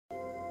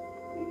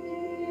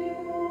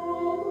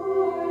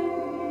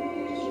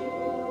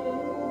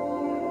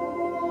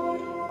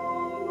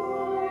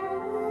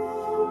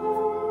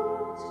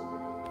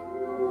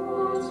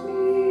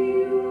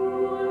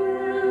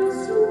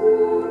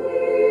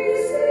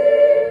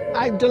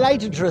I'm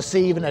delighted to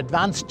receive an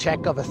advance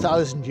cheque of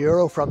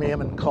 €1,000 from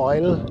Eamon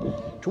Coyle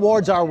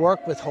towards our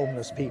work with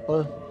homeless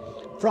people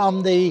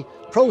from the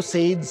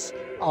proceeds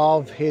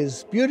of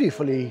his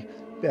beautifully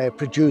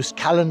produced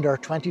calendar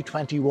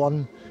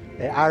 2021,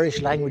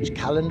 Irish language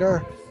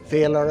calendar,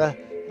 Féilire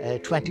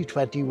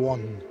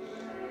 2021.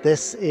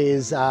 This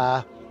is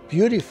a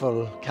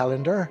beautiful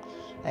calendar.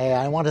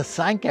 I want to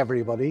thank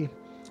everybody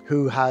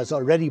who has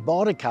already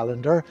bought a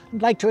calendar.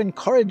 I'd like to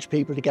encourage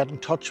people to get in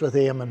touch with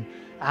Eamon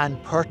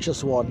and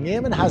purchase one.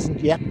 Eamon hasn't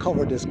yet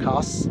covered his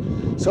costs,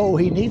 so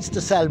he needs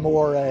to sell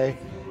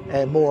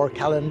more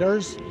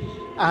calendars.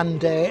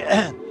 And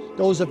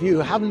those of you who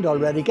haven't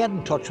already, get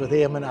in touch with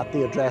Eamon at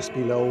the address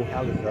below.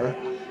 Calendar.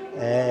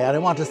 And I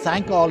want to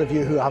thank all of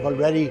you who have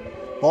already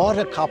bought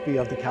a copy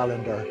of the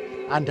calendar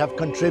and have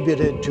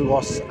contributed to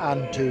us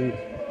and to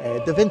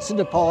the Vincent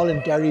de Paul in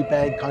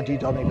Derrybeg, County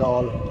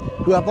Donegal,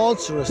 who have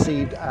also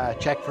received a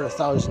cheque for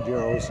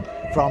 €1,000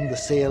 from the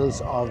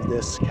sales of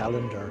this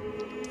calendar.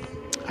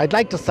 I'd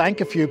like to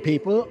thank a few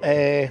people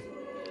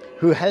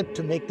who helped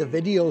to make the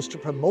videos to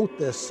promote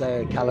this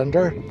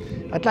calendar.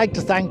 I'd like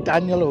to thank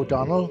Daniel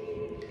O'Donnell,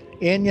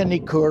 Anya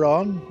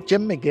Nikuron,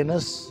 Jim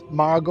McGuinness,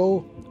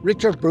 Margot,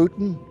 Richard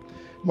Bruton,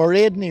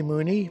 Mairead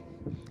Mooney,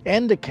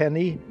 Enda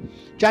Kenny,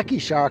 Jackie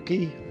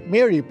Sharkey,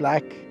 Mary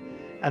Black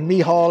and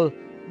Mihal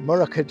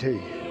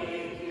Murakati.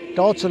 I'd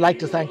also like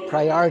to thank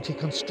Priority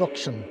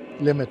Construction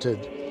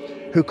Limited,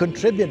 who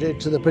contributed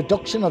to the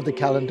production of the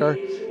calendar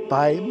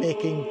by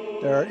making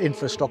their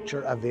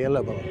infrastructure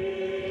available.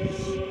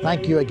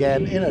 Thank you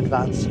again in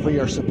advance for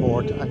your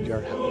support and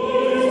your help.